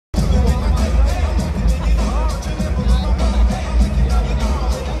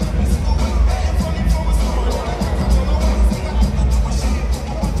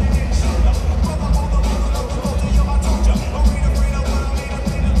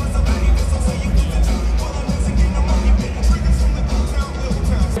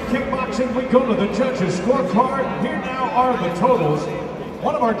go to the judges' scorecard, here now are the totals.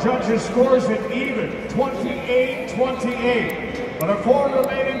 One of our judges scores it even, 28-28. But our 4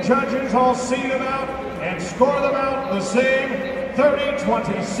 remaining judges all see them out and score them out the same,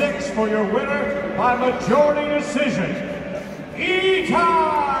 30-26 for your winner by majority decision,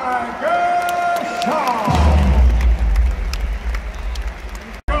 IJzerman.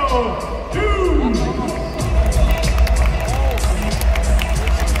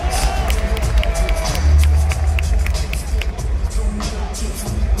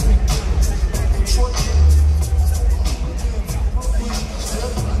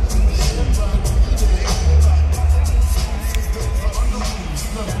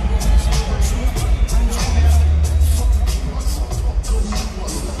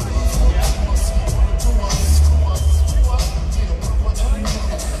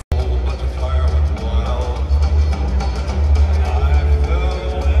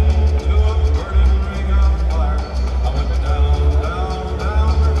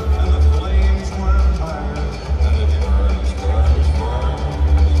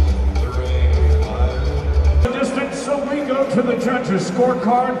 To the judges'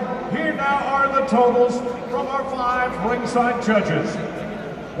 scorecard, here now are the totals from our 5 ringside judges.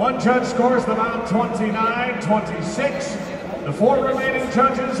 One judge scores them out 29-26. The 4 remaining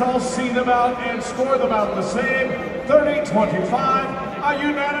judges all see them out and score them out the same, 30-25. A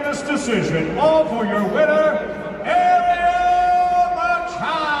unanimous decision, all for your winner,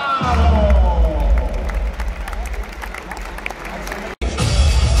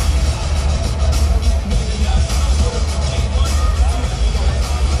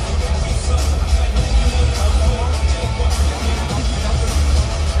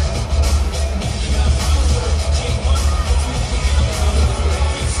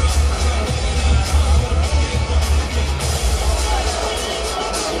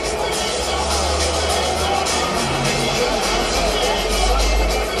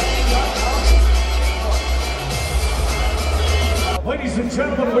 Ladies and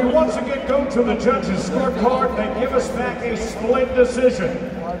gentlemen, we once again go to the judges' scorecard. They give us back a split decision.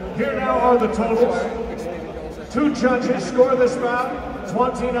 Here now are the totals. 2 judges score this bout,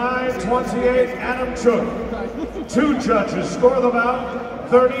 29-28, Adam Chuk. 2 judges score the bout,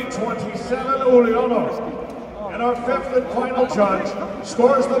 30-27, Uliono. And our 5th and final judge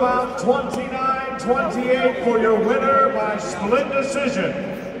scores the bout, 29-28 for your winner by split decision,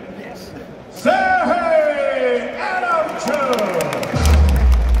 Adam Chuk.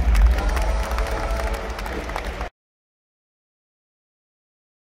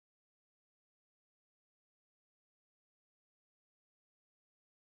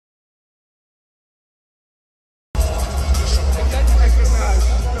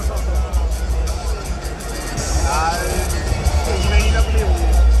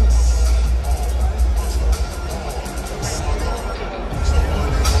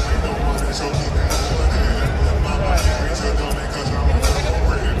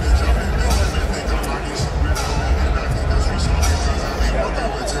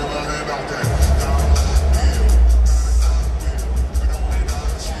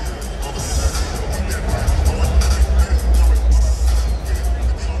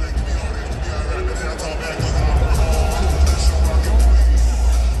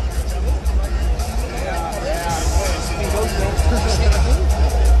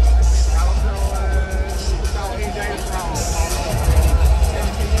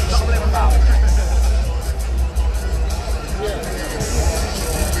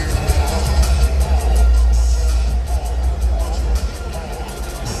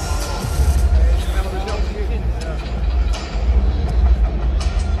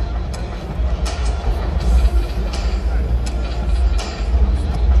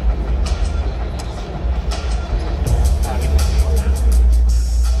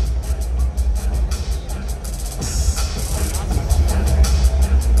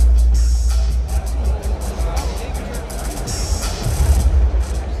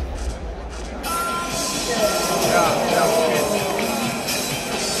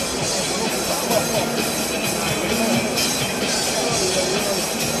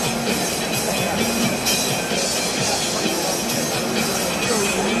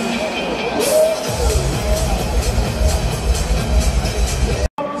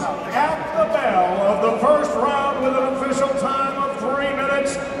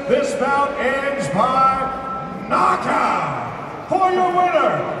 This bout ends by knockout for your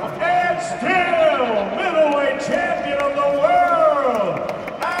winner and still middleweight champion of the world,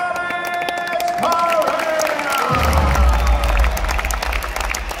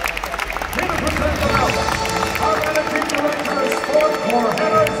 Here to present the bout, our managing director of sport for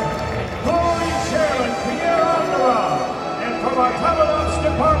Heavens, from our talent ops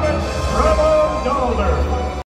department, Ramon Dalder.